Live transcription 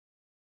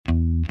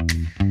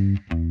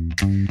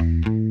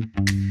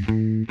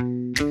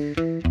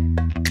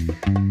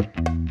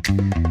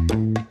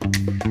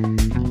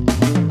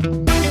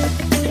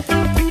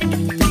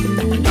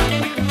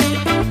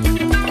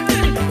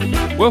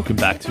Welcome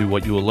back to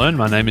What You Will Learn.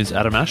 My name is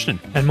Adam Ashton.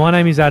 And my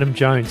name is Adam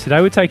Jones. Today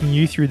we're taking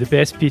you through the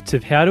best bits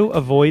of how to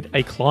avoid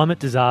a climate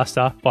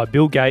disaster by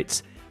Bill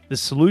Gates, the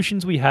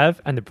solutions we have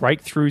and the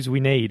breakthroughs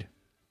we need.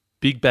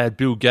 Big bad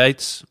Bill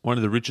Gates, one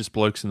of the richest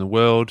blokes in the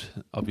world.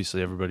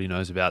 Obviously everybody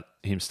knows about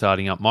him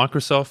starting up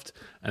Microsoft.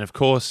 And of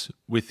course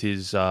with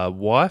his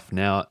wife,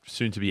 now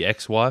soon to be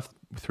ex-wife,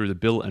 through the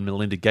Bill and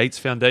Melinda Gates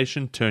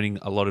Foundation, turning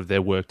a lot of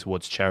their work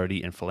towards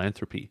charity and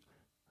philanthropy.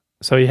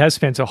 So he has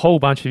spent a whole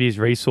bunch of his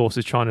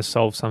resources trying to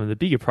solve some of the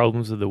bigger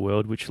problems of the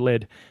world, which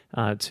led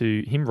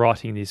to him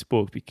writing this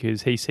book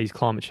because he sees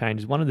climate change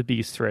as one of the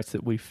biggest threats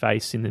that we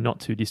face in the not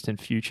too distant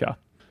future.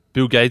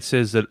 Bill Gates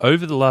says that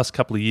over the last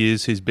couple of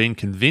years, he's been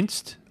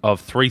convinced of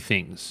three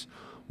things.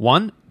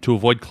 One, to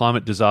avoid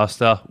climate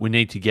disaster, we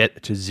need to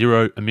get to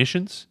zero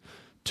emissions.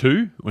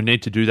 Two, we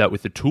need to do that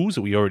with the tools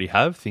that we already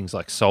have, things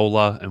like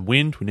solar and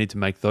wind. We need to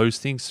make those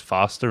things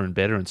faster and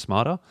better and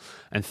smarter.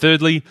 And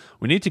thirdly,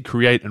 we need to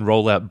create and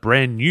roll out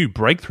brand new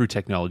breakthrough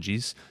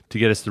technologies to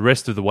get us the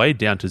rest of the way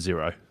down to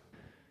zero.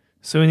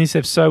 So in this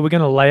episode, we're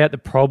going to lay out the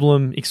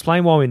problem,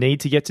 explain why we need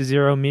to get to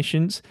zero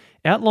emissions,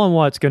 outline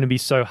why it's going to be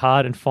so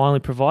hard, and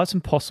finally provide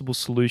some possible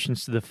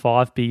solutions to the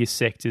 5 biggest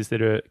sectors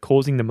that are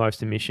causing the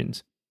most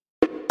emissions.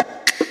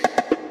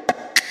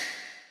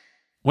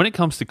 When it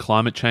comes to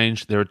climate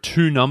change, there are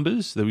two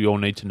numbers that we all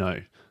need to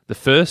know. The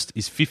first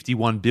is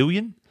 51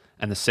 billion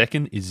and the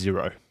second is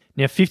zero.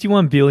 Now,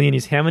 51 billion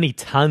is how many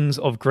tons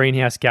of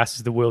greenhouse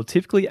gases the world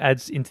typically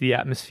adds into the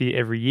atmosphere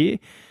every year.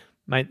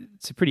 Mate,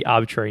 it's a pretty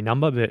arbitrary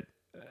number, but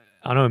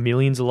I know a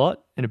million's a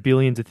lot and a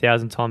billion's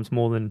 1,000 times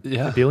more than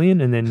a billion,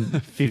 and then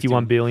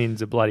 51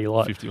 billion's a bloody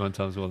lot. 51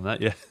 times more than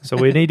that, yeah. So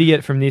we need to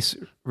get from this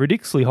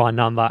ridiculously high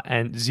number,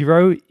 and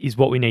zero is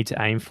what we need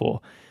to aim for.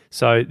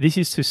 So this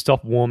is to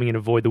stop warming and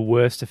avoid the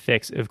worst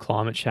effects of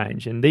climate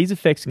change. And these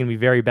effects are going to be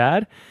very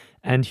bad.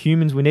 And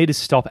humans, we need to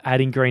stop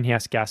adding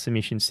greenhouse gas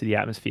emissions to the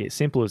atmosphere.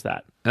 Simple as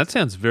that. That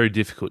sounds very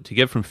difficult to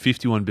get from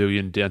 51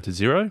 billion down to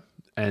zero.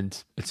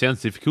 And it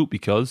sounds difficult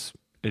because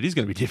it is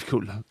going to be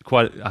difficult,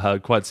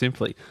 quite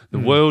simply. The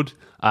world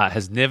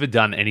has never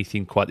done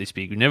anything quite this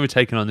big. We've never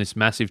taken on this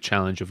massive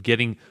challenge of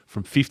getting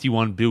from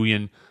 51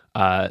 billion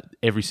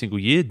every single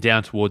year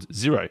down towards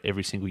zero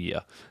every single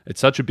year. It's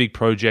such a big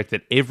project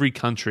that every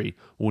country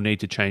will need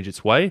to change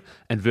its way,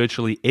 and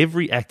virtually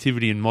every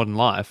activity in modern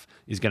life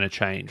is going to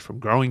change, from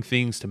growing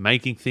things to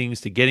making things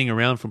to getting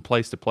around from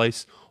place to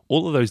place.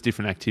 All of those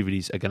different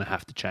activities are going to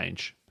have to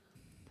change.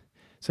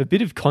 So a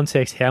bit of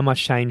context, how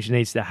much change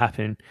needs to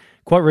happen.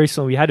 Quite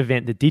recently, we had an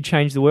event that did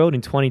change the world. In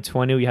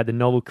 2020, we had the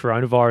novel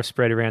coronavirus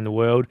spread around the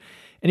world.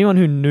 Anyone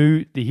who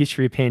knew the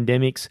history of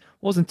pandemics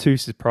wasn't too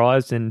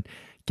surprised, and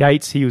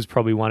Gates, he was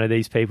probably one of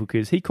these people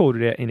because he called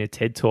it out in a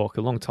TED Talk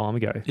a long time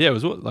ago. Yeah, it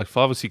was like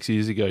 5 or 6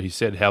 years ago. He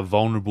said how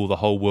vulnerable the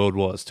whole world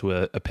was to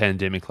a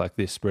pandemic like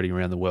this spreading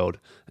around the world.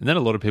 And then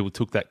a lot of people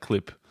took that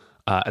clip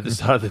at the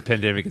start of the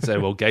pandemic and say,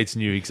 well, Gates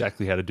knew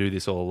exactly how to do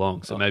this all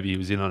along, so maybe he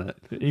was in on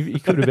it. He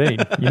could have been.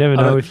 You never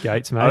know with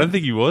Gates, mate. I don't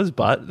think he was,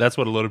 but that's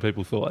what a lot of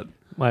people thought.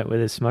 Wait, where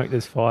there's smoke,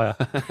 there's fire.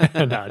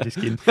 No, just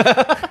kidding.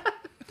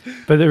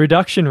 But the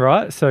reduction,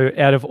 right? So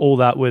out of all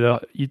that,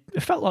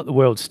 it felt like the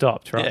world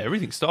stopped, right? Yeah,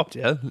 everything stopped,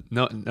 yeah.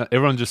 No,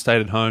 everyone just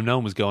stayed at home. No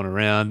one was going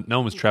around. No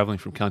one was traveling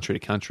from country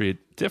to country.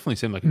 It definitely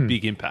seemed like a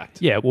big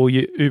impact. Yeah, well,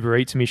 your Uber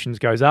Eats emissions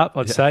goes up,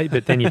 I'd say,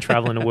 but then your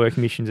travel and work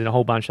emissions and a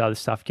whole bunch of other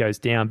stuff goes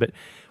down. But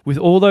with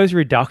all those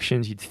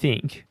reductions, you'd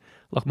think,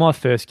 like my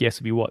first guess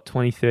would be,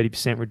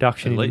 20-30%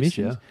 reduction in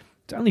emissions? Yeah.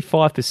 It's only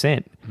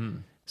 5%.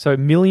 So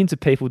millions of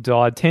people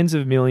died, tens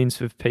of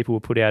millions of people were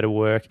put out of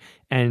work,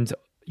 and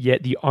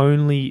yet the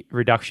only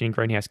reduction in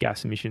greenhouse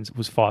gas emissions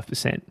was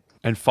 5%.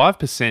 And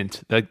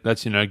 5%,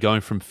 that's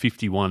going from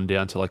 51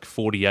 down to like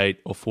 48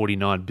 or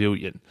 49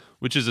 billion,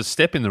 which is a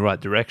step in the right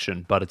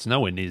direction, but it's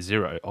nowhere near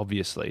zero,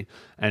 obviously.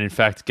 And in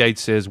fact,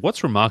 Gates says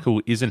what's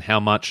remarkable isn't how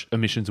much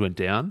emissions went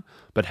down,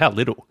 but how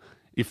little.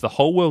 If the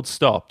whole world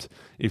stopped,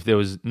 if there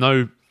was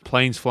no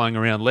planes flying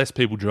around, less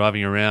people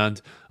driving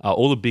around,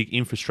 all the big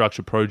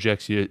infrastructure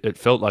projects, it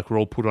felt like were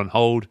all put on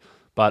hold,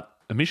 but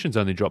emissions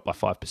only dropped by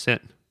 5%.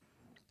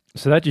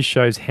 So that just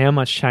shows how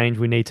much change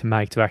we need to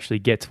make to actually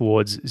get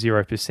towards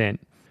 0%.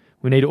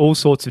 We need all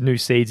sorts of new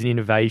seeds and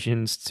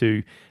innovations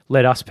to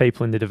let us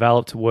people in the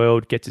developed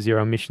world get to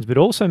zero emissions, but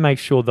also make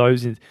sure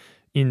those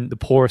in the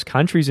poorest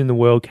countries in the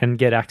world can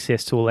get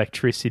access to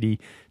electricity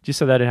just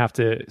so they don't have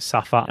to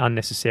suffer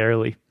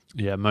unnecessarily.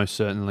 Yeah, most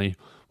certainly.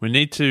 We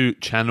need to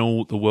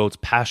channel the world's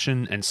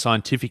passion and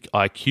scientific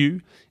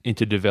IQ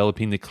into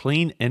developing the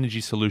clean energy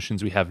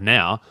solutions we have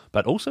now,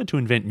 but also to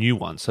invent new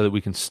ones so that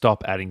we can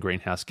stop adding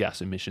greenhouse gas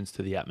emissions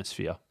to the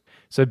atmosphere.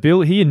 So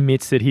Bill, he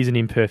admits that he's an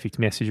imperfect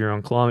messenger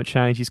on climate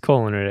change. He's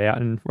calling it out,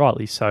 and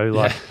rightly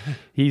so.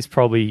 He's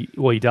probably,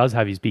 he does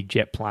have his big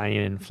jet plane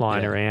and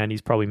flying around.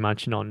 He's probably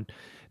munching on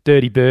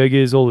dirty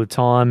burgers all the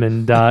time,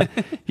 and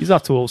he's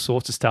up to all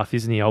sorts of stuff,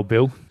 isn't he, old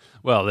Bill?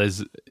 Well,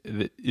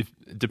 it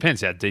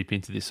depends how deep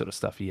into this sort of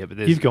stuff you get,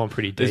 but You've gone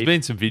pretty deep. There's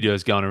been some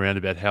videos going around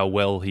about how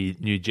well he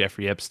knew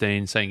Jeffrey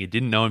Epstein, saying he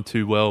didn't know him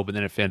too well, but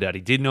then it found out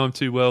he did know him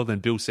too well. Then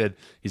Bill said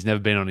he's never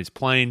been on his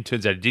plane.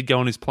 Turns out he did go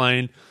on his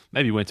plane.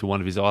 Maybe he went to one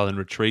of his island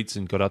retreats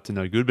and got up to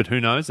no good, but who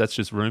knows? That's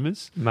just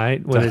rumours.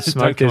 Mate, when there's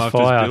smoke, there's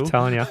fire, I'm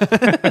telling you.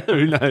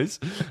 Who knows?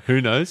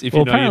 Who knows? If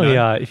apparently, you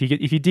know. If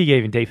you dig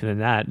even deeper than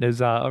that, there's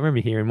I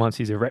remember hearing once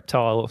he's a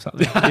reptile or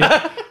something.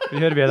 Have you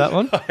heard about that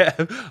one?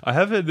 I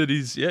have heard that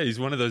he's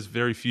one of those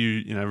very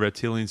few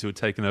reptilians who have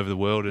taken over the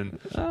world, and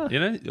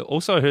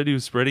also I heard he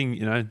was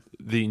spreading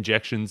the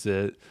injections,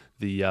 the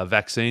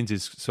vaccines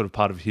is sort of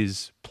part of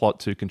his plot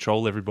to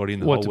control everybody in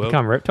the whole world. To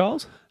become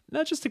reptiles?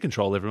 No, just to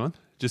control everyone.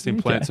 Just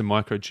implant some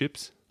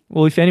microchips.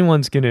 Well, if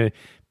anyone's going to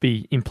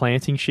be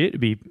implanting shit,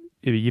 it'd be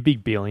your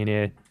big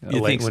billionaire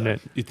elite,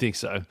 wouldn't it? You'd think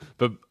so.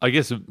 But I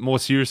guess more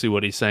seriously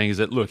what he's saying is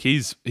that, look,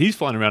 he's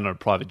flying around on a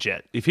private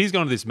jet. If he's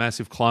gone to this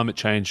massive climate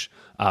change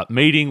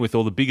meeting with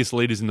all the biggest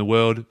leaders in the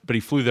world, but he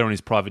flew there on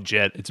his private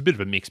jet, it's a bit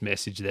of a mixed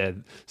message there,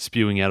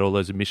 spewing out all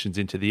those emissions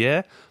into the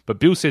air. But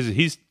Bill says that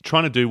he's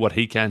trying to do what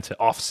he can to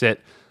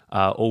offset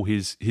all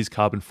his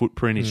carbon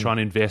footprint. He's trying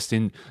to invest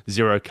in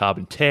zero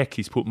carbon tech.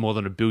 He's put more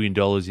than $1 billion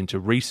into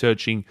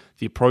researching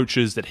the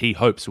approaches that he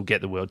hopes will get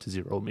the world to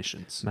zero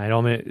emissions.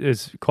 Mate,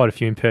 there's quite a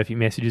few imperfect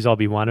messages. I'll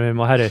be one of them.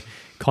 I had a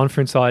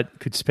conference I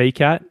could speak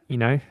at,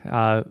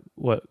 not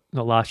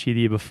last year,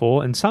 the year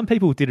before, and some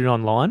people did it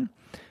online,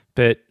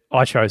 but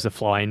I chose to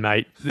fly in,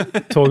 mate.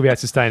 Talk about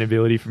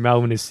sustainability from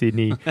Melbourne to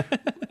Sydney.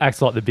 Acts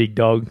like the big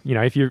dog.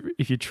 If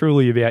you're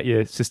truly about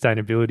your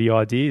sustainability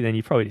idea, then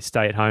you probably just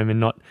stay at home and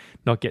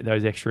not get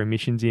those extra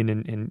emissions in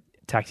and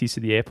taxis to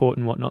the airport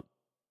and whatnot.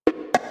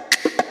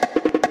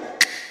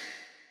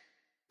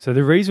 So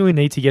the reason we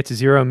need to get to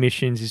zero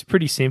emissions is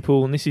pretty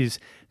simple, and this is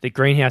the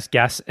greenhouse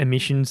gas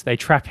emissions. They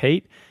trap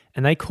heat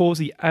and they cause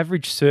the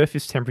average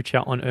surface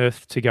temperature on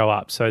Earth to go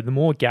up. So the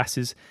more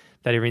gases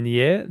that are in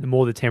the air, the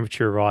more the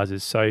temperature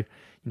rises. So,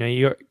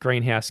 you got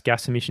greenhouse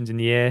gas emissions in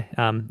the air.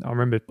 I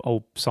remember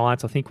old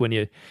science, I think when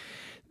a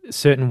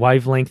certain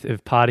wavelength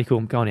of particle,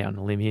 I'm going out on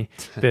a limb here,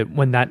 but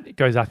when that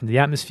goes up into the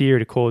atmosphere,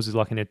 it causes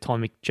like an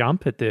atomic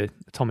jump at the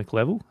atomic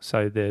level.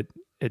 So it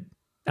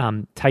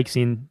takes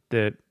in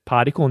the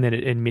particle and then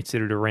it emits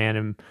it at a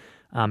random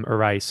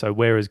array. So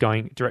whereas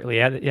going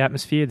directly out of the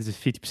atmosphere, there's a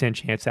 50%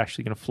 chance it's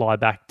actually going to fly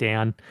back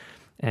down.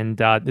 And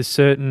there's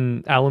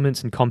certain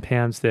elements and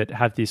compounds that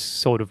have this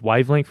sort of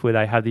wavelength where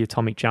they have the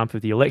atomic jump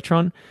of the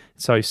electron.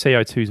 So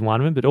CO2 is one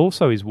of them, but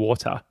also is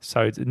water.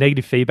 So it's a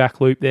negative feedback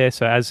loop there.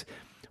 So as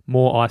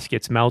more ice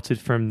gets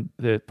melted from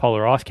the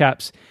polar ice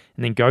caps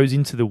and then goes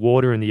into the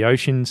water and the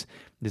oceans,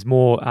 there's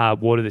more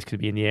water that's going to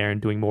be in the air and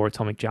doing more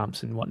atomic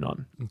jumps and whatnot.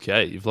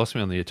 Okay, you've lost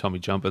me on the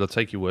atomic jump, but I'll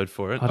take your word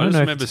for it. I don't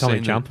know if it's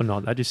atomic jump or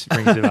not. That just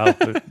rings it up.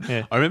 But,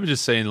 yeah. I remember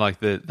just seeing like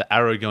the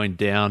arrow going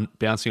down,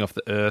 bouncing off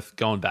the earth,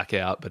 going back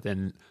out, but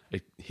then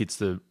it hits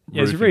the roof.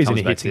 Yeah, there's a reason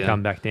it hits and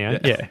come back down.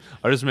 Yeah.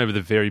 I just remember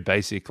the very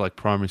basic like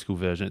primary school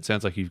version. It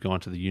sounds like you've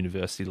gone to the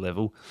university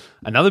level.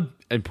 Another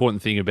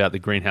important thing about the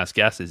greenhouse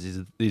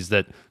gases is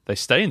that they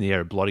stay in the air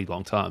a bloody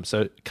long time.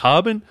 So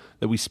carbon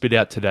that we spit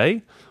out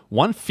today,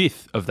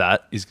 1/5 of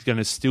that is going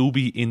to still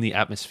be in the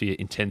atmosphere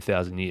in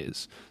 10,000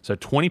 years. So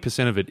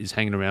 20% of it is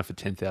hanging around for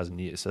 10,000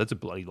 years. So that's a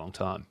bloody long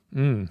time.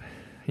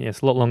 Yeah,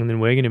 it's a lot longer than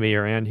we're going to be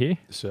around here.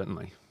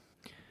 Certainly.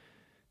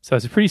 So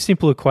it's a pretty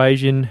simple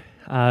equation.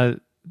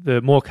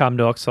 The more carbon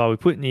dioxide we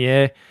put in the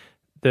air,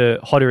 the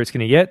hotter it's going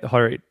to get. The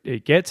hotter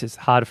it gets, it's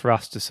harder for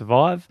us to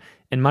survive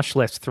and much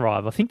less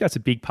thrive. I think that's a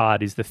big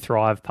part, is the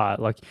thrive part.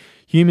 Like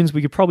humans,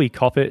 we could probably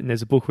cop it, and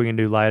there's a book we're going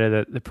to do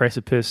later, The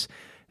Precipice.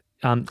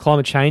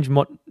 Climate change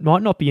might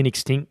not be an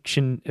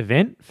extinction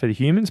event for the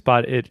humans,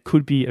 but it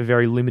could be a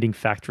very limiting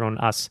factor on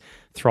us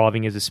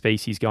thriving as a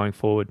species going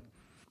forward.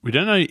 We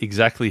don't know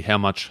exactly how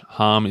much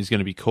harm is going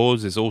to be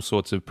caused. There's all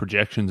sorts of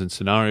projections and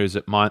scenarios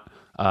that might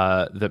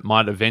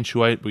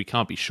eventuate. We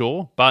can't be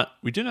sure, but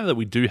we do know that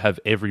we do have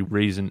every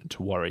reason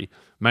to worry,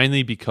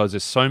 mainly because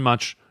there's so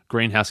much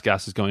greenhouse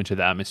gases going into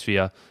the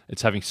atmosphere.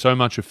 It's having so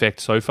much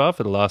effect so far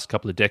for the last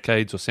couple of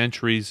decades or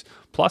centuries.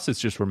 Plus, it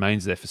just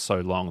remains there for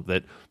so long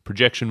that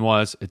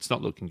projection-wise, it's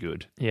not looking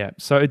good. Yeah,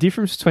 so a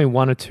difference between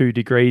 1 or 2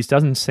 degrees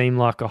doesn't seem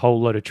like a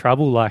whole lot of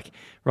trouble. Like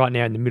right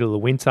now in the middle of the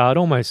winter, I'd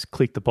almost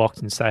click the box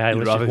and say, hey,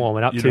 let's just warm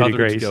it up 2 degrees.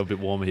 You'd rather go a bit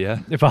warmer, yeah.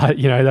 But,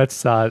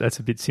 that's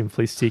a bit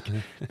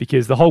simplistic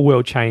because the whole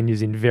world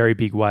changes in very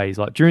big ways.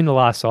 Like during the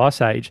last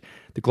ice age,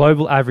 the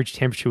global average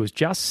temperature was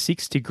just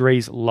 6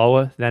 degrees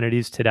lower than it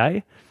is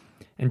today.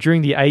 And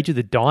during the age of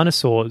the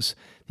dinosaurs,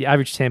 the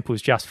average temp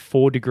was just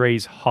 4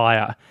 degrees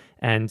higher.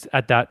 And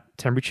at that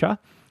temperature,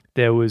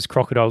 there was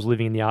crocodiles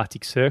living in the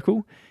Arctic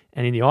Circle.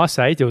 And in the Ice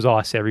Age, there was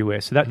ice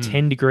everywhere. So that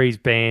 10 degrees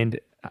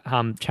band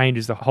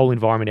changes the whole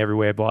environment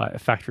everywhere by a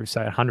factor of,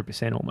 say,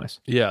 100%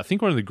 almost. Yeah, I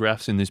think one of the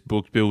graphs in this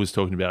book Bill was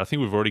talking about, I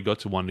think we've already got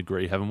to 1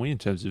 degree, haven't we, in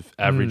terms of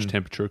average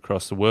temperature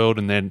across the world.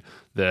 And then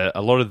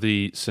a lot of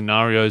the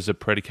scenarios are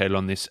predicated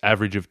on this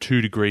average of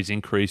 2 degrees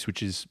increase,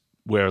 which is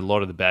where a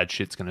lot of the bad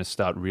shit's going to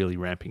start really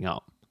ramping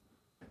up.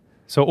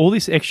 So all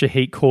this extra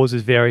heat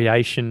causes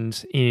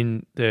variations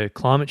in the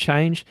climate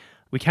change.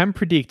 We can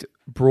predict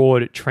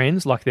broad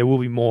trends, like there will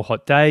be more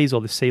hot days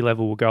or the sea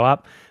level will go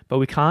up, but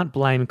we can't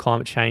blame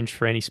climate change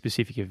for any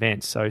specific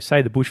events. So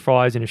say the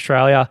bushfires in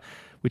Australia,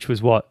 which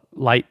was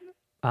late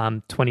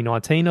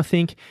 2019, I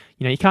think,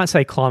 you can't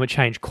say climate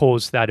change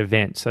caused that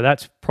event. So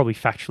that's probably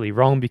factually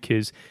wrong,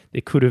 because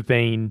there could have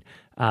been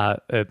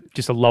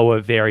just a lower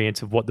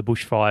variance of what the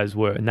bushfires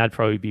were, and that'd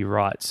probably be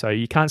right. So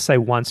you can't say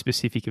one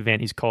specific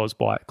event is caused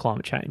by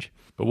climate change.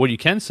 But what you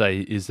can say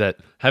is that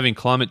having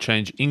climate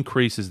change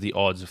increases the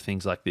odds of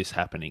things like this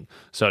happening.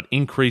 So it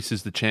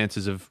increases the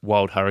chances of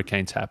wild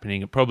hurricanes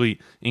happening. It probably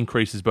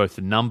increases both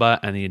the number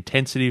and the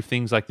intensity of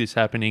things like this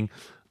happening,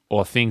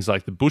 or things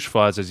like the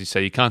bushfires. As you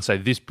say, you can't say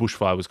this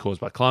bushfire was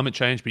caused by climate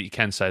change, but you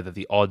can say that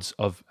the odds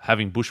of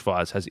having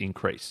bushfires has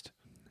increased.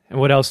 And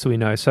what else do we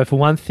know? So for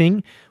one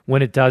thing,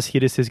 when it does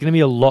hit us, there's going to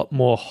be a lot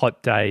more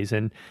hot days,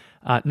 and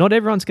not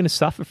everyone's going to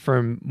suffer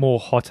from more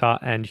hotter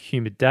and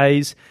humid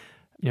days.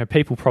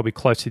 People probably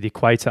close to the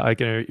equator are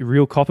going to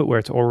real cop it where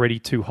it's already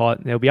too hot.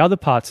 And there'll be other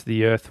parts of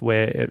the earth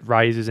where it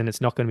raises and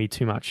it's not going to be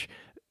too much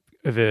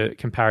of a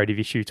comparative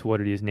issue to what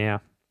it is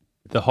now.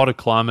 The hotter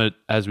climate,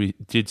 as we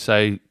did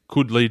say,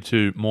 could lead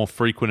to more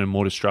frequent and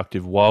more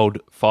destructive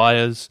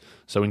wildfires.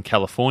 So in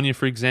California,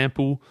 for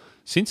example,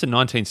 since the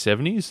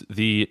 1970s,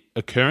 the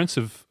occurrence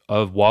of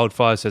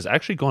wildfires has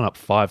actually gone up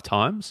 5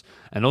 times.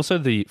 And also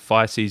the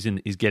fire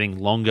season is getting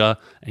longer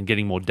and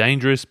getting more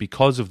dangerous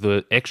because of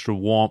the extra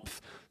warmth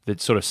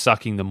that's sort of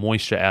sucking the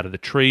moisture out of the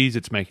trees.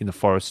 It's making the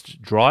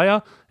forest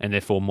drier and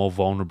therefore more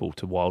vulnerable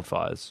to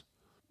wildfires.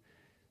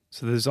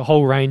 So there's a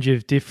whole range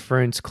of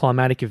different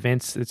climatic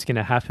events that's going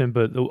to happen,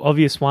 but the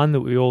obvious one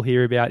that we all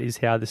hear about is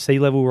how the sea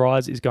level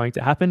rise is going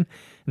to happen.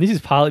 And this is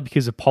partly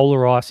because the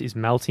polar ice is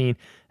melting,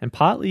 and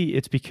partly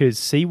it's because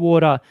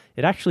seawater,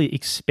 it actually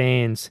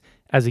expands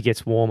as it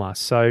gets warmer.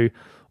 So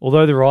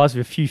although the rise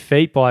of a few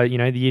feet by,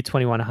 the year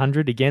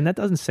 2100, again, that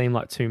doesn't seem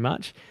like too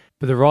much,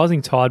 but the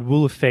rising tide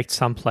will affect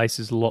some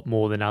places a lot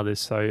more than others.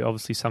 So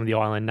obviously some of the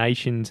island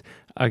nations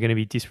are going to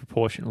be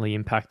disproportionately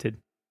impacted.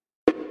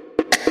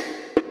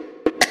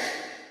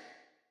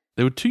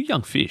 There were 2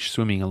 young fish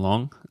swimming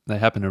along. They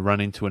happened to run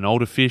into an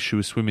older fish who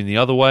was swimming the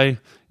other way.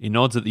 He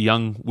nods at the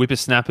young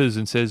whippersnappers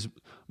and says,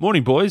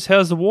 "Morning, boys,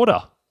 how's the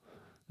water?"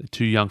 The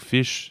 2 young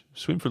fish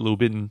swim for a little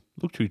bit and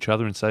look to each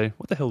other and say,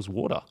 "What the hell's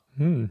water?"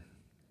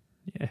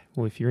 Yeah,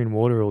 well, if you're in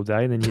water all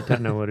day, then you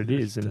don't know what it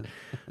is. And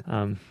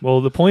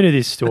the point of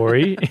this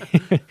story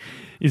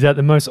is that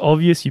the most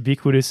obvious,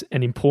 ubiquitous,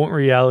 and important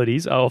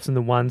realities are often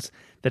the ones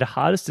that are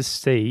hardest to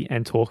see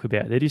and talk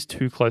about. They're just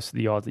too close to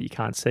the eye that you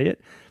can't see it.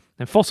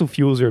 And fossil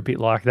fuels are a bit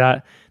like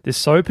that. They're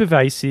so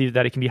pervasive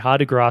that it can be hard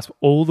to grasp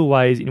all the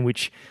ways in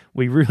which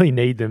we really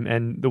need them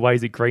and the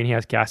ways that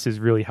greenhouse gases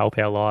really help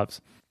our lives.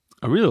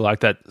 I really like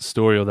that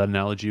story or that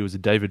analogy. It was a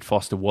David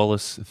Foster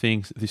Wallace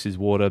thing. This is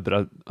water, but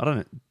I don't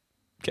know.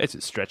 In case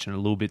it's stretching a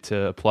little bit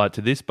to apply it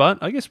to this, but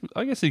I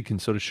guess he can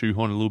sort of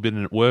shoehorn a little bit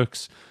and it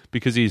works,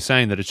 because he's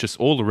saying that it's just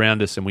all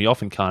around us and we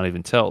often can't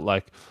even tell.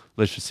 Like,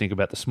 let's just think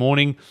about this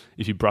morning.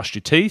 If you brushed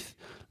your teeth,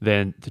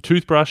 then the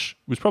toothbrush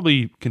was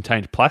probably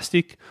contained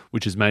plastic,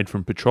 which is made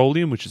from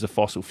petroleum, which is a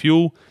fossil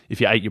fuel. If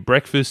you ate your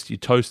breakfast, your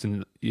toast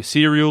and your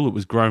cereal, it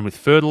was grown with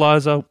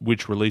fertilizer,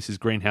 which releases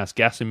greenhouse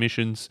gas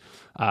emissions.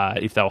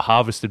 If they were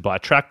harvested by a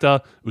tractor,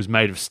 it was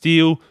made of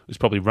steel. It was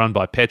probably run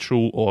by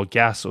petrol or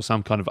gas or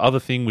some kind of other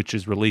thing, which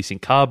is releasing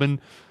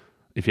carbon.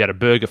 If you had a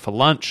burger for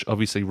lunch,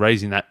 obviously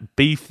raising that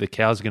beef, the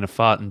cows are going to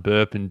fart and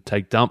burp and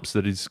take dumps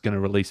that is going to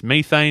release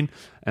methane.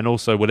 And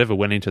also whatever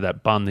went into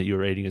that bun that you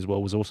were eating as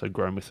well was also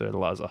grown with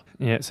fertilizer.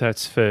 Yeah, so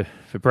it's for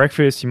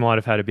breakfast. You might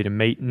have had a bit of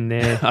meat in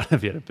there. I don't know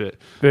if you had a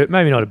bit. But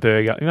maybe not a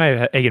burger. You may have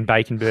had egg and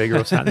bacon burger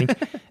or something.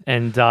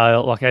 And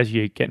as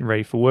you're getting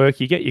ready for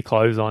work, you get your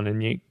clothes on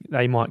and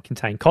they might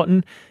contain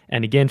cotton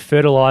and, again,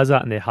 fertilizer,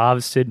 and they're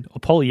harvested, or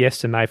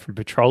polyester made from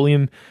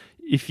petroleum.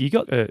 If you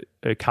got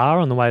a car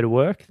on the way to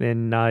work,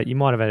 then you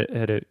might have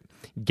had a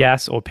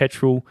gas or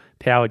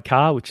petrol-powered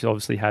car, which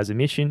obviously has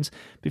emissions.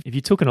 But if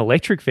you took an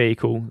electric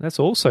vehicle, that's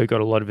also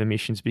got a lot of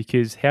emissions,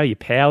 because how you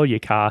power your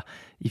car,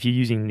 if you're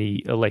using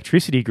the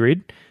electricity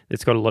grid,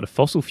 that's got a lot of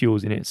fossil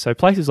fuels in it. So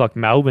places like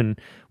Melbourne,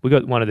 we've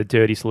got one of the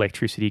dirtiest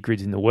electricity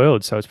grids in the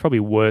world, so it's probably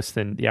worse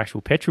than the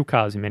actual petrol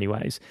cars in many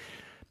ways.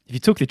 If you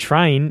took the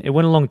train, it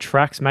went along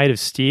tracks made of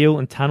steel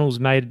and tunnels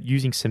made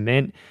using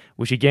cement,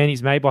 which again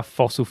is made by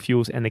fossil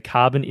fuels, and the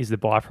carbon is the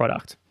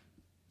byproduct.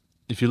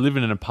 If you live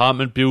in an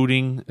apartment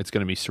building, it's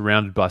going to be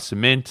surrounded by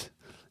cement.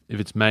 If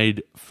it's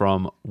made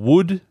from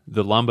wood,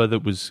 the lumber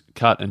that was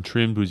cut and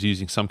trimmed was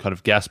using some kind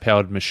of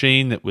gas-powered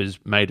machine that was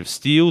made of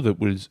steel that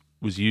was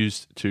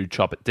used to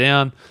chop it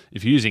down.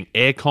 If you're using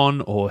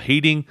aircon or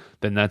heating,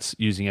 then that's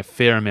using a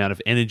fair amount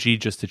of energy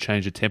just to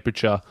change the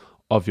temperature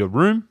of your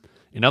room.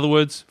 In other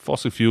words,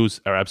 fossil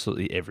fuels are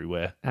absolutely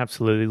everywhere.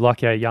 Absolutely.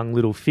 Like our young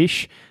little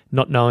fish,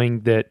 not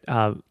knowing that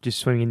just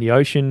swimming in the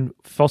ocean,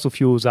 fossil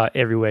fuels are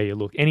everywhere you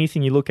look.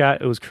 Anything you look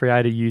at, it was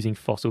created using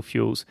fossil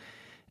fuels.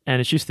 And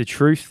it's just the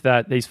truth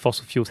that these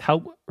fossil fuels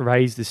help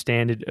raise the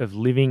standard of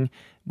living,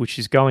 which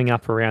is going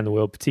up around the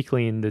world,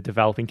 particularly in the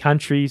developing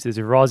countries. There's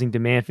a rising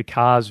demand for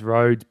cars,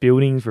 roads,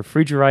 buildings,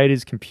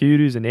 refrigerators,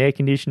 computers, and air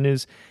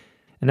conditioners.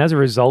 And as a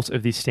result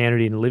of this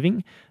standard in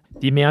living,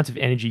 the amount of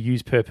energy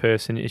used per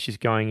person is just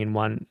going in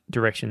one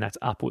direction, that's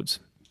upwards.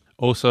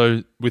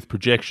 Also, with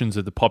projections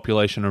of the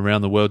population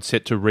around the world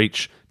set to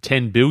reach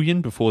 10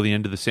 billion before the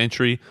end of the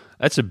century,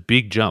 that's a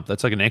big jump.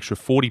 That's like an extra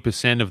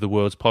 40% of the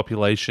world's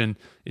population.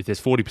 If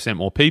there's 40%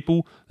 more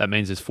people, that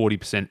means there's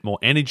 40% more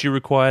energy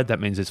required. That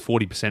means there's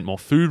 40% more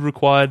food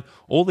required.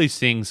 All these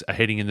things are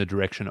heading in the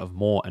direction of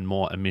more and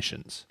more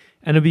emissions.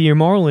 And it'll be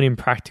immoral and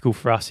impractical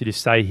for us to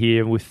just stay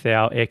here with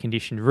our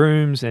air-conditioned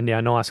rooms and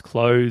our nice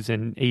clothes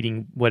and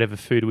eating whatever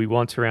food we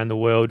want around the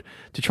world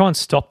to try and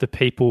stop the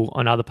people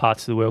on other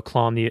parts of the world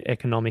climb the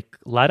economic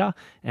ladder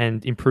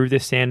and improve their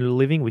standard of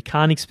living. We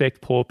can't expect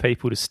poor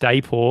people to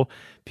stay poor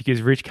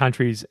because rich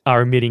countries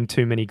are emitting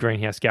too many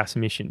greenhouse gas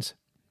emissions.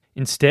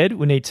 Instead,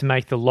 we need to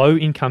make the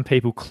low-income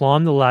people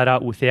climb the ladder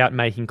without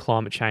making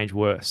climate change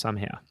worse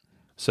somehow.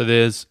 So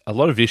there's a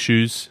lot of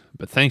issues,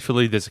 but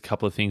thankfully there's a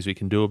couple of things we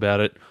can do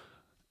about it.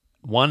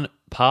 One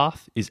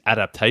path is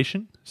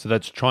adaptation. So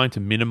that's trying to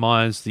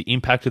minimize the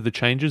impact of the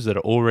changes that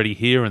are already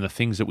here and the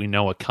things that we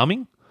know are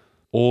coming.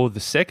 Or the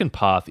second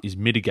path is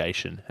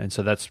mitigation. And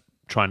so that's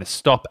trying to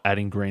stop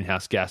adding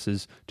greenhouse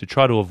gases to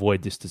try to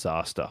avoid this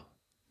disaster.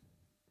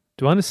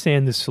 To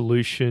understand the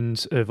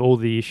solutions of all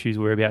the issues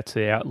we're about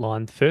to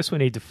outline, first we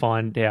need to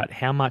find out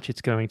how much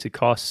it's going to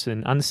cost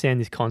and understand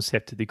this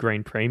concept of the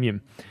green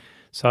premium.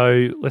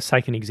 So let's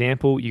take an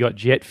example. You got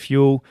jet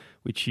fuel,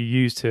 which you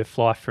use to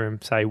fly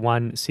from, say,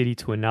 one city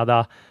to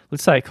another.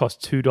 Let's say it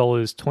costs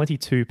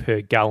 $2.22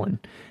 per gallon.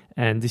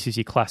 And this is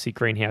your classic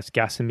greenhouse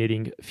gas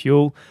emitting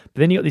fuel.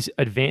 But then you got this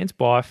advanced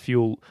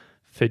biofuel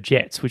for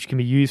jets, which can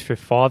be used for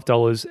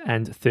 $5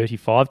 and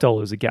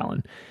 $35 a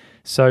gallon.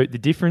 So the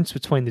difference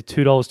between the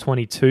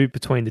 $2.22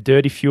 between the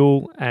dirty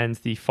fuel and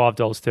the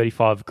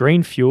 $5.35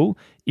 green fuel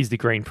is the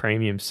green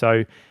premium.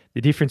 So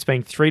the difference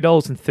being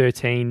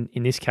 $3.13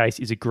 in this case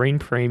is a green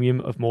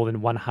premium of more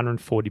than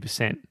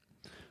 140%.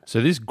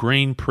 So this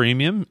green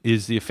premium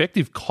is the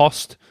effective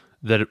cost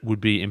that it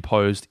would be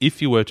imposed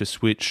if you were to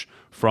switch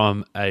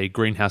from a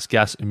greenhouse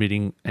gas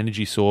emitting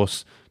energy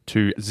source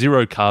to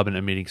zero carbon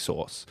emitting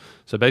source.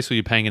 So basically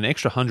you're paying an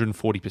extra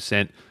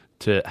 140%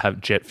 to have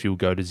jet fuel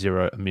go to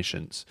zero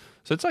emissions.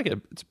 So it's a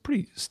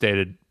pretty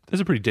standard, there's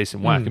a pretty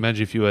decent whack.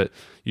 Imagine if you were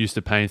used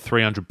to paying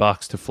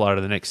 $300 to fly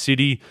to the next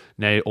city.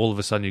 Now all of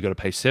a sudden you've got to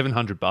pay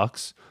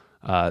 $700.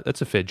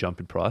 That's a fair jump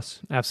in price.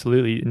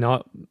 Absolutely.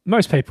 Not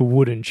most people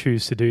wouldn't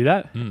choose to do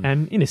that.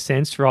 And in a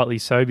sense, rightly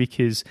so,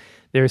 because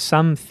there are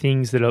some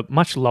things that are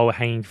much lower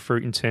hanging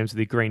fruit in terms of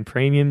the green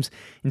premiums.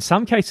 In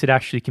some cases, it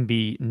actually can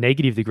be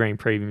negative, the green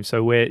premium.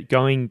 So where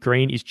going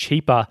green is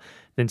cheaper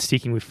than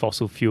sticking with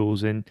fossil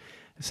fuels, and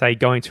say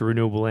going to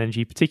renewable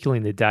energy, particularly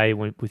in the day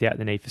without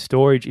the need for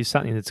storage, is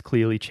something that's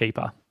clearly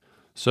cheaper.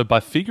 So by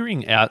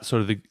figuring out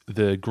sort of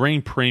the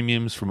green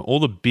premiums from all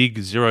the big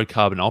zero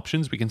carbon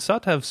options, we can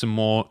start to have some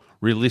more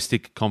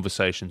realistic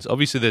conversations.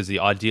 Obviously, there's the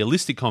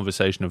idealistic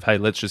conversation of, hey,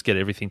 let's just get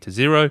everything to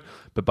zero.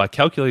 But by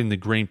calculating the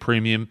green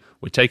premium,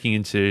 we're taking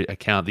into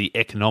account the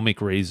economic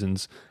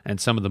reasons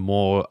and some of the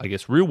more, I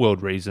guess, real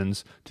world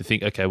reasons to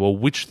think, okay, well,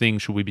 which thing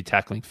should we be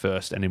tackling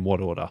first and in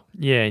what order?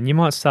 Yeah, and you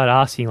might start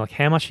asking, like,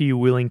 how much are you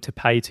willing to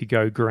pay to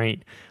go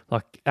green?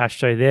 Like,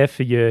 Ashto, there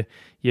for your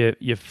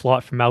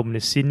flight from Melbourne to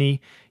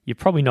Sydney, you're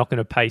probably not going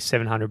to pay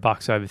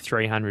 $700 over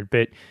 $300,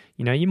 but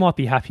you might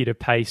be happy to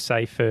pay,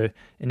 say, for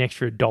an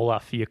extra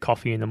 $1 for your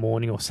coffee in the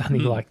morning or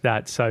something like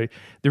that. So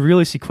the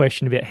realistic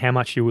question about how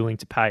much you're willing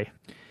to pay.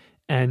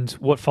 And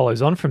what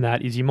follows on from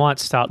that is you might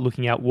start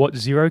looking at what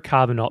zero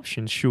carbon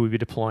options should we be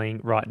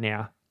deploying right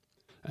now.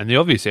 And the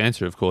obvious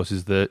answer, of course,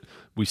 is that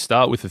we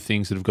start with the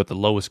things that have got the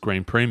lowest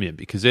green premium,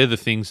 because they're the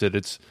things that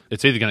it's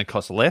either going to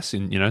cost less,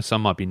 and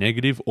some might be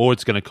negative, or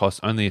it's going to cost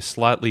only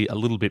a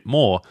little bit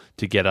more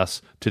to get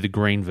us to the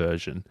green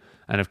version.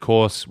 And of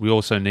course, we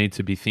also need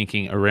to be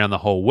thinking around the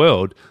whole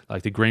world,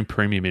 like the green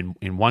premium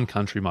in one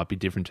country might be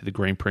different to the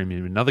green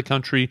premium in another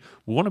country.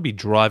 We want to be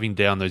driving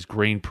down those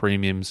green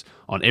premiums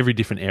on every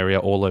different area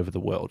all over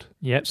the world.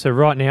 Yep. So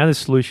right now the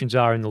solutions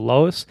are in the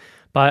lowest.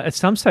 But at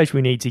some stage,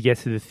 we need to get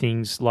to the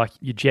things like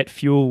your jet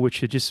fuel,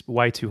 which are just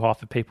way too high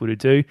for people to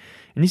do.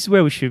 And this is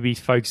where we should be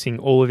focusing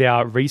all of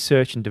our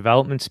research and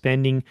development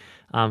spending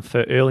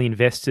for early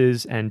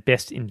investors and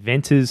best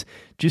inventors,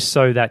 just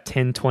so that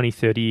 10, 20,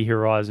 30-year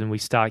horizon, we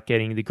start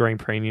getting the green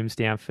premiums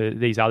down for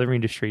these other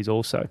industries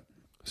also.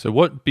 So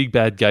what Big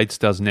Bad Gates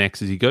does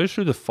next is he goes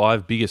through the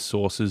 5 biggest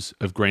sources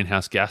of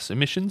greenhouse gas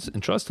emissions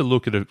and tries to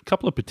look at a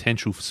couple of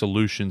potential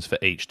solutions for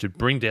each to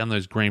bring down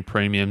those green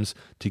premiums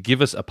to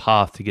give us a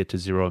path to get to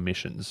zero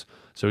emissions.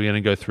 So we're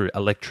going to go through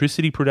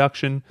electricity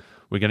production.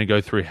 We're going to go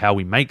through how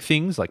we make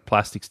things like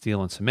plastic,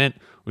 steel, and cement.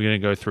 We're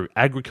going to go through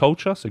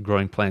agriculture, so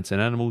growing plants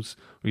and animals.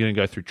 We're going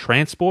to go through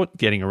transport,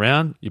 getting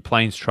around, your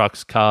planes,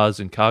 trucks,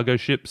 cars, and cargo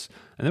ships.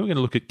 And then we're going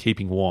to look at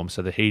keeping warm,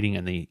 so the heating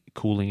and the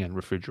cooling and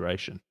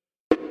refrigeration.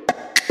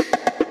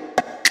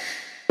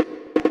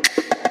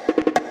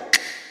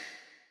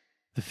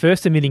 The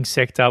first emitting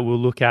sector we'll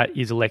look at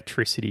is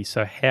electricity.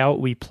 So how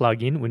we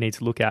plug in, we need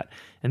to look at.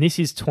 And this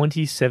is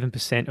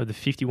 27% of the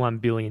 51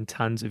 billion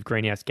tonnes of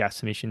greenhouse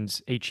gas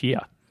emissions each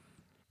year.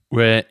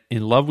 We're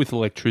in love with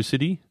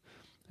electricity.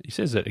 He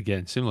says that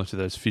again, similar to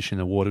those fish in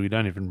the water. We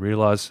don't even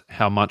realise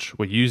how much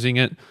we're using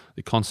it.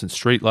 The constant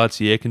street lights,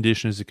 the air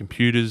conditioners, the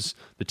computers,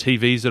 the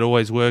TVs that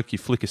always work. You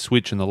flick a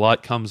switch and the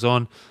light comes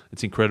on.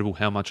 It's incredible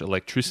how much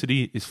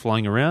electricity is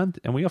flowing around,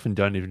 and we often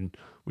don't even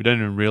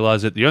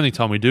realise it. The only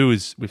time we do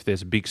is if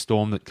there's a big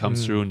storm that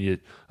comes through and your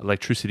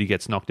electricity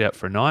gets knocked out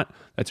for a night.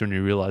 That's when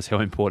you realise how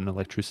important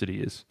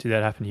electricity is. Did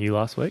that happen to you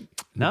last week?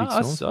 No,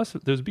 there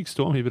was a big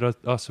storm here, but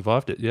I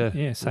survived it, yeah.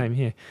 Yeah, same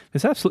here.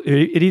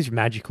 It is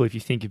magical if you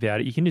think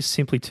about it. You can just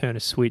simply turn a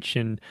switch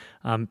and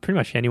pretty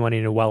much anyone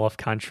in a well-off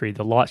country,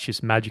 the lights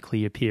just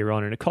magically appear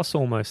on, and it costs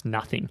almost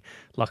nothing.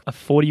 Like a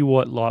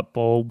 40-watt light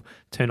bulb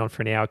turned on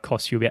for an hour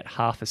costs you about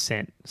half a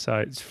cent. So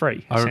it's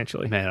free,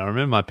 essentially. I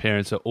remember my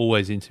parents are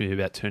always into me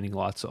about turning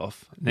lights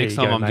off. Next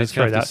time I'm mate. just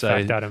going to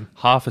say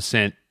half a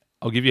cent.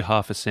 I'll give you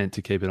half a cent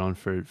to keep it on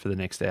for the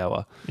next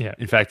hour. Yeah.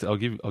 In fact, I'll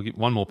give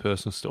one more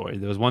personal story.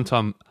 There was one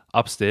time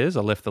upstairs,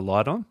 I left the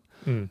light on,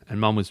 and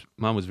Mum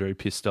was very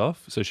pissed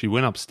off. So she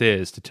went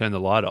upstairs to turn the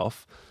light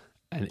off,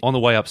 and on the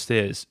way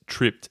upstairs,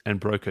 tripped and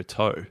broke her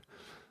toe.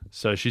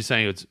 So she's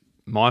saying it's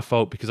my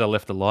fault because I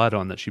left the light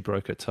on that she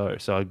broke her toe.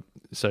 So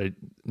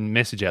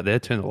message out there: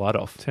 turn the light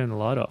off. Turn the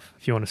light off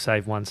if you want to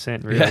save 1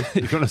 cent. Really,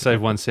 if you want to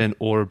save 1 cent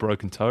or a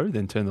broken toe,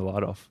 then turn the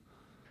light off.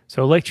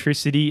 So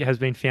electricity has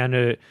been found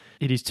it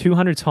is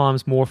 200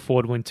 times more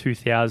affordable in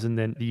 2000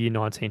 than the year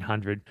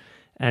 1900.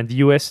 And the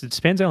US, it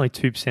spends only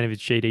 2% of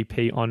its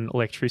GDP on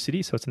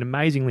electricity, so it's an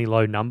amazingly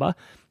low number.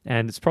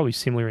 And it's probably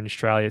similar in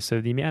Australia.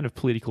 So the amount of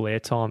political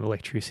airtime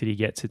electricity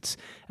gets, it's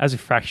as a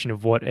fraction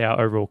of what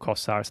our overall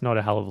costs are. It's not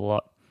a hell of a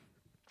lot.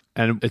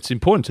 And it's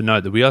important to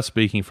note that we are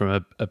speaking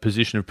from a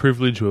position of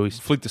privilege where we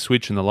flick the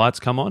switch and the lights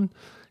come on.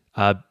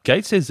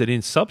 Gates says that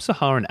in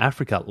sub-Saharan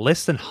Africa,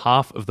 less than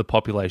half of the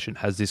population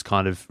has this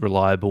kind of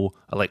reliable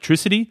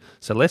electricity.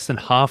 So less than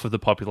half of the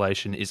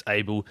population is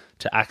able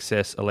to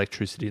access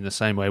electricity in the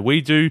same way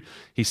we do.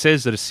 He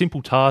says that a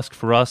simple task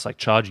for us, like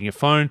charging your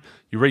phone,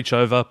 you reach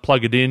over,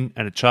 plug it in,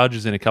 and it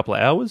charges in a couple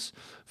of hours.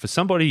 For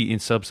somebody in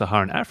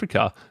sub-Saharan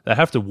Africa, they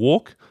have to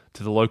walk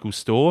to the local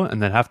store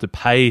and then have to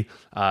pay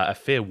a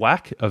fair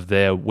whack of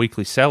their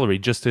weekly salary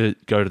just to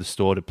go to the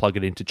store to plug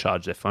it in to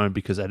charge their phone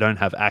because they don't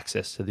have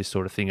access to this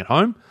sort of thing at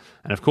home.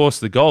 And of course,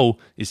 the goal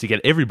is to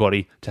get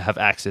everybody to have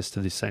access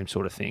to this same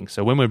sort of thing.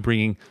 So when we're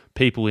bringing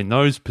people in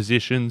those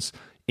positions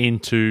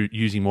into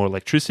using more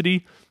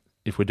electricity,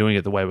 if we're doing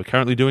it the way we're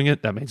currently doing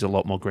it, that means a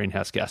lot more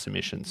greenhouse gas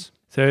emissions.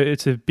 So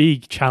it's a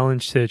big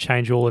challenge to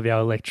change all of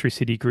our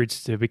electricity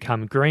grids to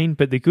become green.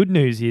 But the good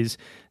news is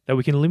that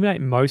we can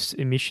eliminate most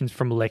emissions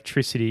from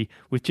electricity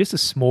with just a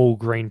small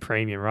green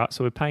premium, right?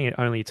 So we're paying it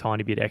only a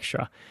tiny bit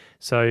extra.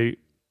 So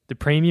the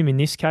premium in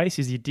this case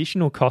is the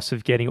additional cost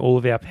of getting all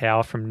of our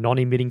power from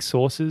non-emitting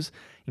sources,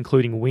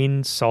 including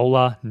wind,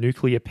 solar,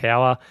 nuclear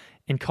power,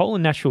 and coal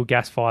and natural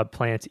gas-fired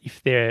plants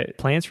if their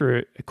plants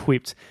are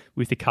equipped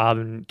with the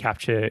carbon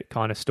capture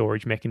kind of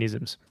storage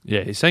mechanisms.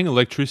 Yeah, he's saying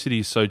electricity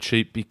is so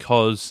cheap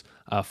because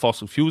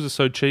fossil fuels are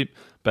so cheap,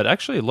 but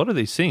actually a lot of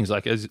these things,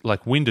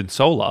 like wind and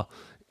solar,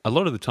 a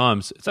lot of the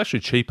times it's actually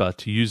cheaper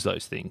to use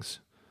those things.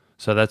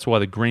 So that's why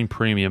the green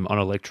premium on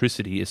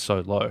electricity is so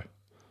low.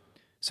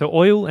 So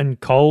oil and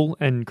coal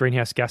and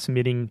greenhouse gas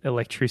emitting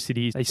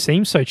electricity, they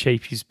seem so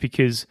cheap is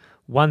because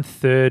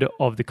 1/3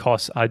 of the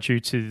costs are due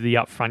to the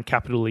upfront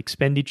capital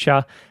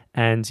expenditure.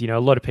 And, a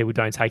lot of people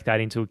don't take that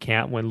into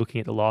account when looking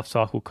at the life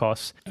cycle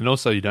costs. And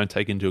also you don't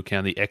take into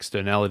account the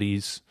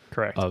externalities.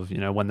 Correct. Of,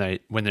 when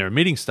they're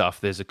emitting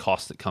stuff, there's a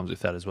cost that comes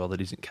with that as well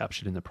that isn't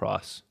captured in the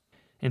price.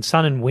 And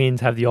sun and wind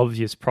have the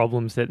obvious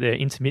problems that they're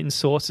intermittent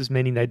sources,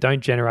 meaning they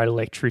don't generate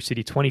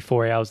electricity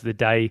 24 hours of the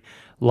day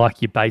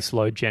like your base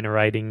load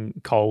generating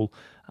coal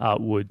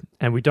would.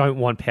 And we don't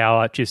want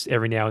power just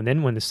every now and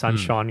then when the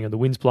sun's shining or the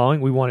wind's blowing.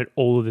 We want it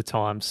all of the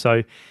time.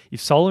 So if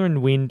solar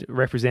and wind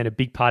represent a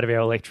big part of our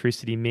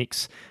electricity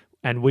mix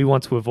and we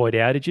want to avoid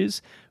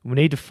outages, we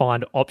need to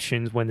find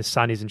options when the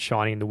sun isn't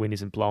shining and the wind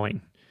isn't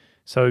blowing.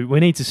 So we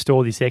need to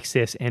store this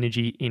excess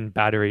energy in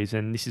batteries,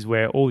 and this is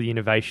where all the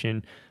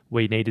innovation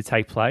we need to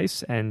take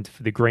place and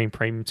for the green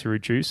premium to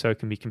reduce so it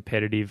can be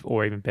competitive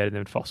or even better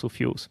than fossil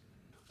fuels.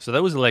 So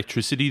that was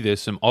electricity.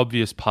 There's some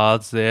obvious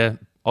paths there,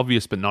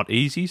 obvious but not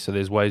easy. So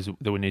there's ways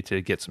that we need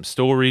to get some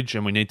storage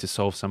and we need to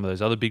solve some of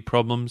those other big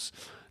problems.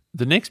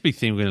 The next big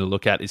thing we're going to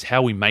look at is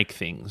how we make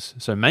things.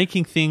 So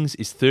making things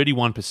is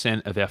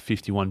 31% of our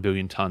 51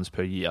 billion tonnes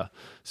per year.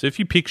 So if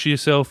you picture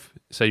yourself,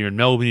 say you're in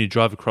Melbourne, you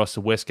drive across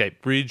the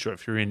Westgate Bridge, or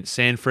if you're in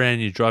San Fran,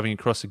 you're driving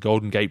across the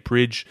Golden Gate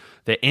Bridge,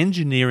 they're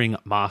engineering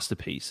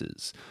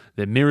masterpieces.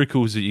 They're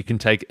miracles that you can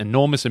take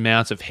enormous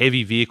amounts of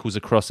heavy vehicles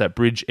across that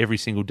bridge every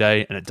single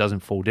day and it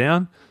doesn't fall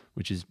down,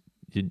 which is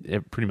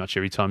pretty much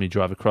every time you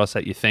drive across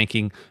that, you're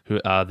thanking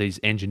who are these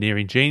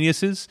engineering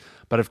geniuses.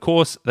 But of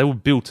course, they were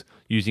built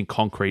using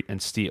concrete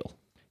and steel.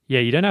 Yeah,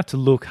 you don't have to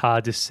look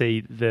hard to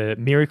see the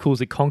miracles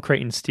that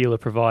concrete and steel are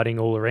providing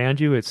all around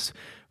you. It's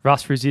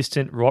rust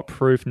resistant, rot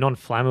proof,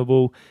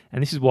 non-flammable,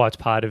 and this is why it's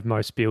part of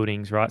most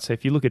buildings, right? So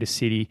if you look at a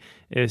city,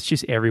 it's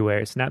just everywhere.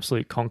 It's an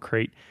absolute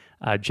concrete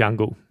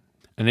jungle.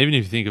 And even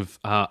if you think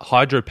of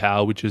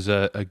hydropower, which is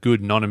a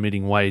good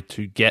non-emitting way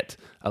to get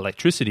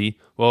electricity,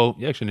 well,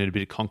 you actually need a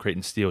bit of concrete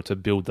and steel to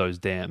build those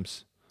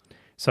dams.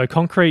 So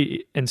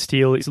concrete and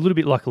steel is a little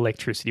bit like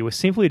electricity. We're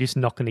simply just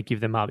not going to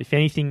give them up. If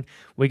anything,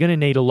 we're going to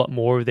need a lot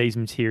more of these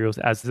materials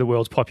as the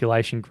world's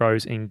population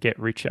grows and get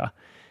richer.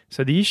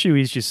 So the issue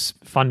is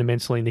just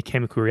fundamentally in the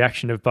chemical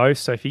reaction of both.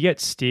 So if you get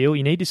steel,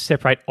 you need to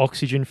separate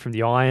oxygen from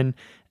the iron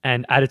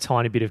and add a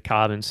tiny bit of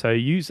carbon. So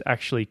use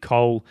actually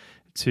coal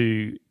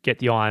to get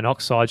the iron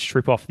oxide,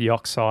 strip off the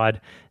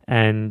oxide,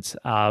 and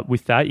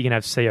with that, you can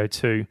have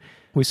CO2.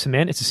 With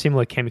cement, it's a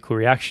similar chemical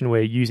reaction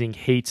where you're using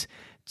heat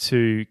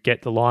to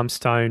get the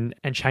limestone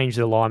and change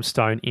the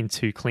limestone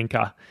into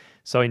clinker.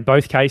 So in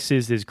both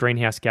cases, there's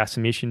greenhouse gas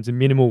emissions, a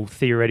minimal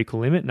theoretical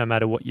limit no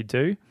matter what you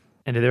do.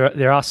 And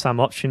there are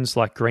some options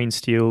like green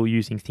steel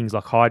using things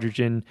like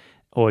hydrogen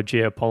or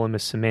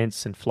geopolymer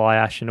cements and fly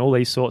ash and all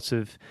these sorts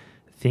of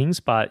things,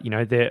 but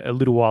they're a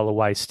little while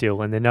away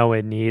still and they're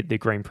nowhere near the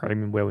green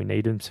premium where we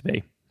need them to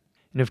be.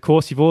 And of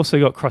course, you've also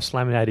got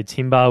cross-laminated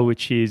timber,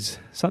 which is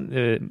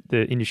something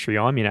the industry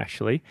I'm in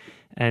actually.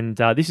 And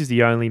this is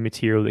the only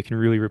material that can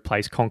really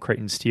replace concrete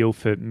and steel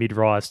for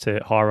mid-rise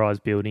to high-rise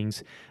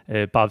buildings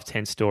above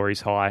 10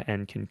 stories high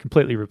and can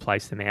completely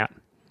replace them out.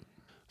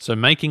 So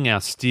making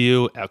our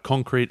steel, our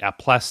concrete, our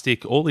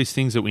plastic, all these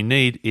things that we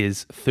need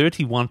is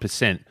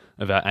 31%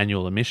 of our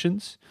annual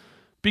emissions.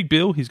 Big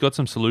Bill, he's got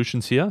some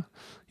solutions here.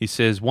 He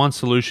says one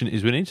solution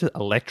is we need to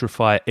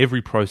electrify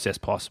every process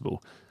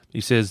possible. He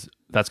says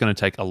that's going to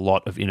take a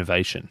lot of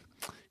innovation.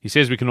 He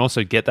says we can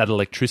also get that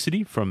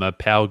electricity from a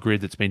power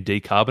grid that's been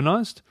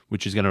decarbonised,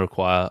 which is going to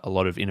require a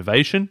lot of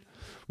innovation.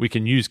 We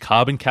can use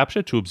carbon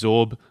capture to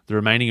absorb the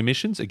remaining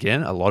emissions.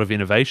 Again, a lot of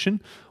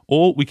innovation.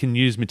 Or we can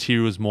use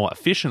materials more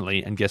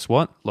efficiently. And guess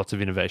what? Lots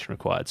of innovation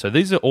required. So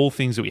these are all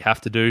things that we have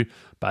to do.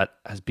 But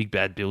as Big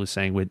Bad Bill is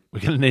saying, we're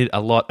going to need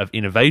a lot of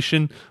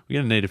innovation. We're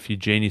going to need a few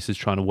geniuses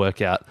trying to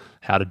work out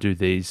how to do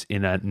these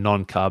in a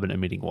non-carbon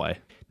emitting way.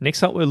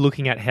 Next up, we're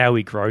looking at how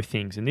we grow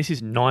things. And this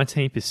is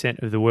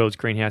 19% of the world's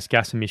greenhouse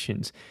gas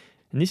emissions.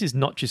 And this is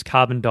not just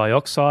carbon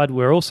dioxide.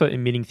 We're also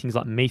emitting things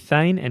like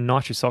methane and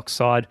nitrous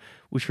oxide,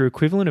 which are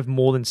equivalent of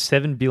more than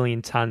 7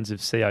 billion tonnes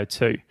of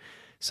CO2.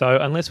 So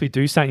unless we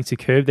do something to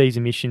curb these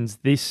emissions,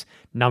 this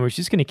number is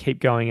just going to keep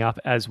going up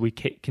as we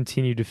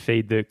continue to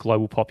feed the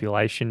global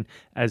population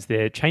as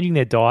they're changing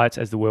their diets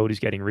as the world is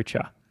getting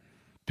richer.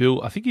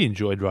 Bill, I think he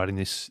enjoyed writing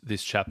this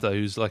chapter.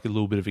 He was like a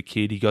little bit of a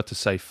kid. He got to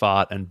say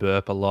fart and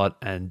burp a lot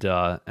and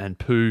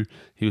poo.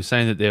 He was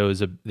saying that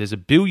there's a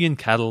billion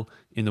cattle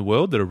in the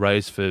world that are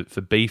raised for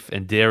beef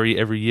and dairy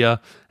every year,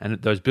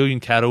 and those billion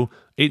cattle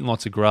eating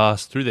lots of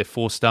grass through their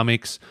 4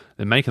 stomachs.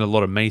 They're making a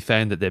lot of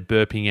methane that they're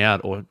burping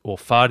out or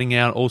farting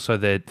out. Also,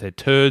 their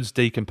turds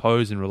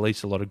decompose and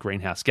release a lot of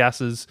greenhouse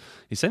gases.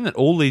 He's saying that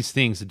all these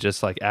things are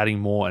just like adding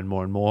more and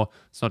more and more.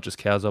 It's not just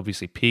cows,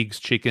 obviously pigs,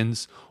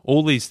 chickens,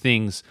 all these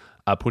things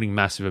are putting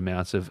massive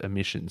amounts of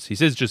emissions. He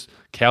says just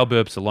cow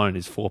burps alone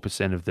is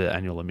 4% of the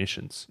annual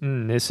emissions.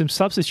 There's some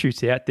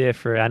substitutes out there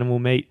for animal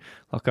meat.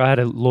 Like I had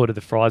a Lord of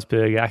the Fries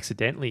burger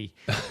accidentally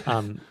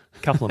a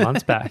couple of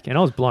months back, and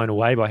I was blown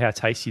away by how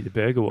tasty the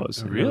burger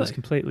was. Oh, really? It was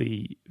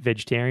completely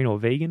vegetarian or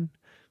vegan,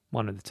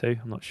 one of the two,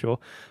 I'm not sure.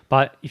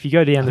 But if you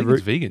go down the route...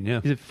 it's vegan, yeah.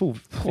 Is it full?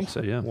 I think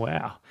so, yeah.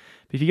 Wow.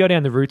 But if you go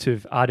down the route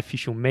of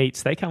artificial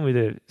meats, they come with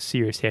a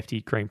serious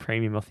hefty green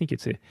premium. I think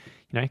it's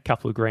a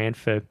couple of grand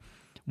for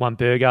one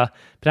burger.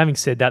 But having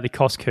said that, the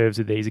cost curves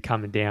of these are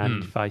coming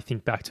down. If I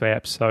think back to our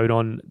episode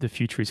on The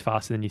Future is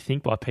Faster Than You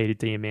Think by Peter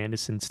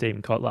Diamandis and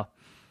Stephen Kotler.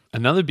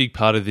 Another big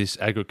part of this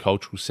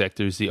agricultural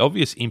sector is the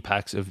obvious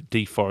impacts of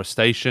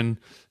deforestation,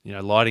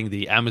 lighting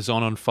the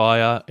Amazon on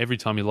fire. Every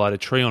time you light a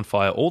tree on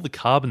fire, all the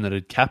carbon that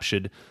had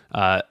captured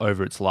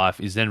over its life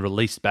is then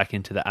released back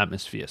into the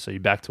atmosphere. So you're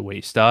back to where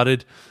you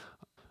started.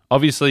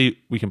 Obviously,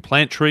 we can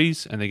plant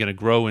trees and they're going to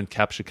grow and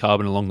capture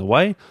carbon along the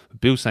way.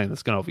 Bill's saying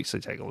that's going to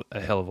obviously take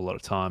a hell of a lot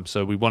of time.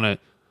 So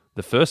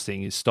the first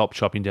thing is stop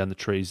chopping down the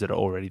trees that are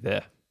already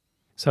there.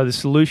 So the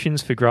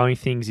solutions for growing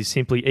things is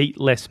simply eat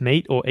less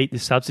meat or eat the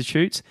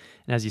substitutes.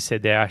 And as you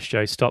said there, Ash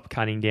Joe, stop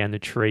cutting down the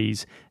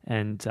trees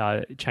and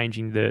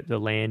changing the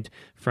land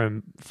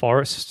from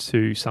forests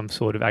to some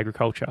sort of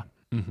agriculture.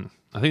 Mm-hmm.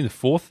 I think the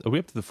fourth, are we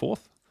up to the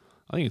fourth?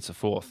 I think it's the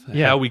fourth.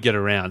 Yeah. How we get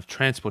around,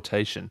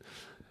 transportation.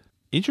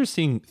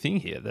 Interesting thing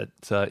here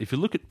that if you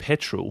look at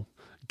petrol,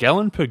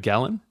 gallon per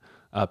gallon,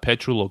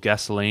 petrol or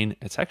gasoline,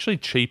 it's actually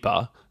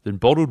cheaper than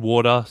bottled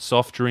water,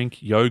 soft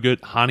drink,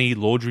 yogurt, honey,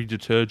 laundry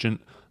detergent,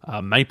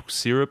 maple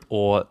syrup,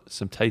 or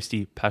some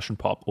tasty passion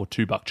pop or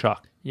 $2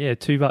 chuck. Yeah,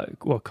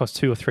 $2. Well, it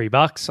costs $2 or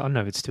 $3. I don't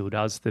know if it still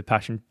does. The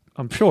passion.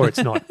 I'm sure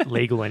it's not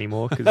legal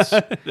anymore because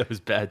that was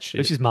bad shit.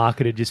 It was just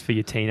marketed just for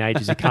your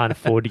teenagers who can't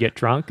afford to get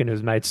drunk, and it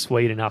was made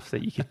sweet enough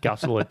that you could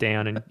guzzle it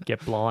down and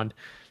get blind.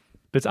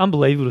 But it's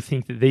unbelievable to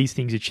think that these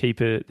things are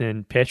cheaper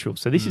than petrol.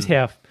 So this is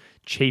how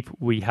cheap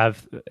we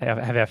have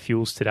our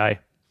fuels today.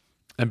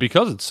 And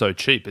because it's so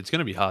cheap, it's going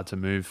to be hard to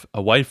move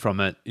away from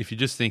it. If you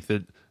just think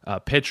that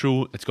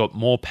petrol, it's got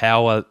more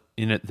power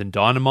in it than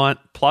dynamite,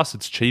 plus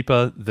it's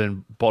cheaper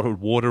than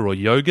bottled water or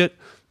yogurt,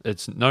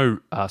 it's no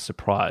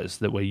surprise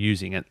that we're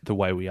using it the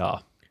way we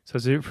are. So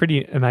it's a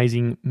pretty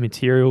amazing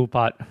material,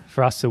 but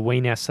for us to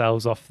wean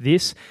ourselves off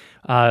this,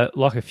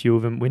 like a few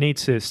of them, we need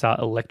to start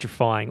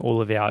electrifying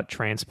all of our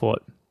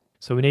transport.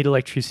 So we need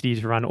electricity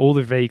to run all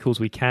the vehicles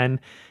we can,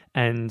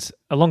 and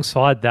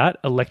alongside that,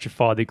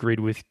 electrify the grid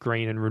with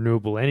green and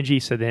renewable energy,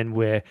 so then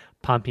we're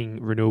pumping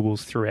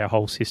renewables through our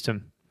whole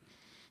system.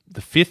 The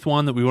fifth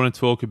one that we want to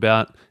talk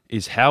about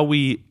is how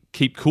we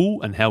keep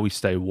cool and how we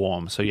stay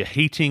warm. So your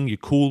heating, your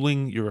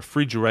cooling, your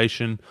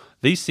refrigeration,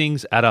 these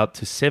things add up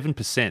to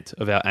 7%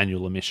 of our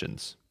annual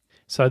emissions.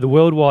 So the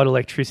worldwide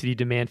electricity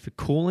demand for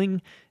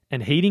cooling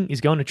and heating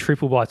is going to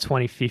triple by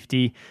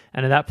 2050.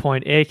 And at that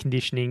point, air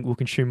conditioning will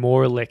consume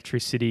more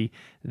electricity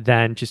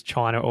than just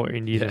China or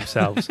India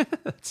themselves.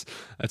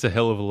 That's a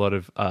hell of a lot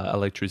of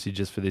electricity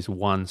just for this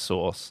one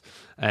source.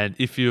 And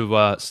if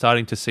you're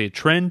starting to see a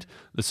trend,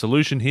 the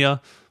solution here,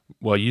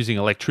 well, using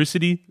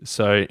electricity.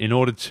 So in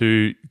order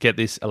to get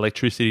this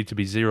electricity to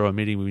be zero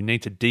emitting, we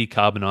need to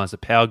decarbonize the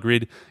power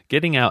grid,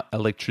 getting our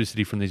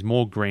electricity from these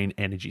more green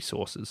energy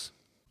sources,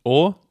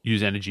 or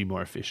use energy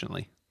more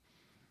efficiently.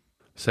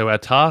 So our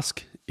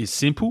task is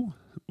simple.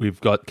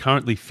 We've got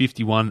currently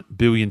 51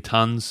 billion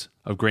tons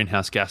of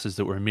greenhouse gases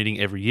that we're emitting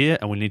every year,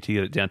 and we need to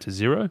get it down to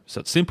zero.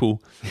 So it's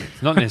simple.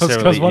 It's not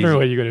necessarily I was wondering easy.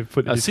 where you're going to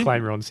put the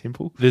disclaimer on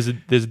simple. There's a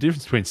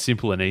difference between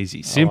simple and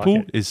easy.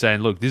 Simple is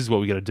saying, look, this is what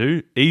we got to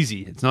do.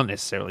 Easy, it's not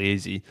necessarily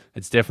easy.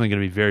 It's definitely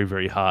going to be very,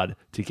 very hard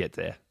to get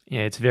there.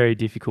 Yeah, it's very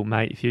difficult,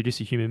 mate. If you're just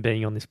a human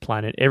being on this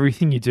planet,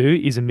 everything you do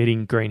is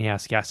emitting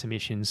greenhouse gas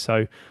emissions.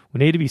 So we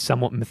need to be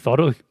somewhat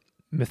methodical.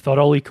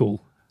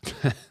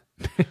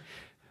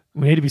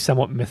 We need to be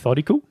somewhat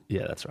methodical.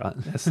 Yeah, that's right.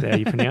 That's how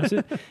you pronounce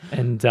it.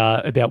 And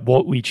about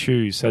what we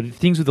choose. So the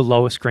things with the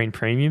lowest green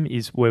premium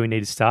is where we need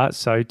to start.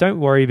 So don't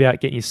worry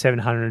about getting your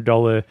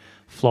 $700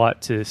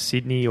 flight to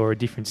Sydney or a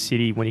different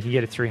city when you can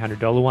get a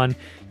 $300 one.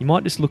 You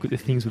might just look at the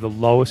things with the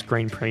lowest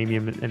green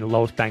premium and the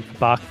lowest bang for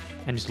buck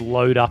and just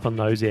load up on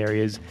those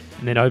areas.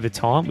 And then over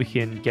time, we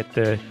can get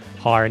the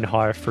higher and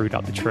higher fruit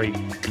up the tree.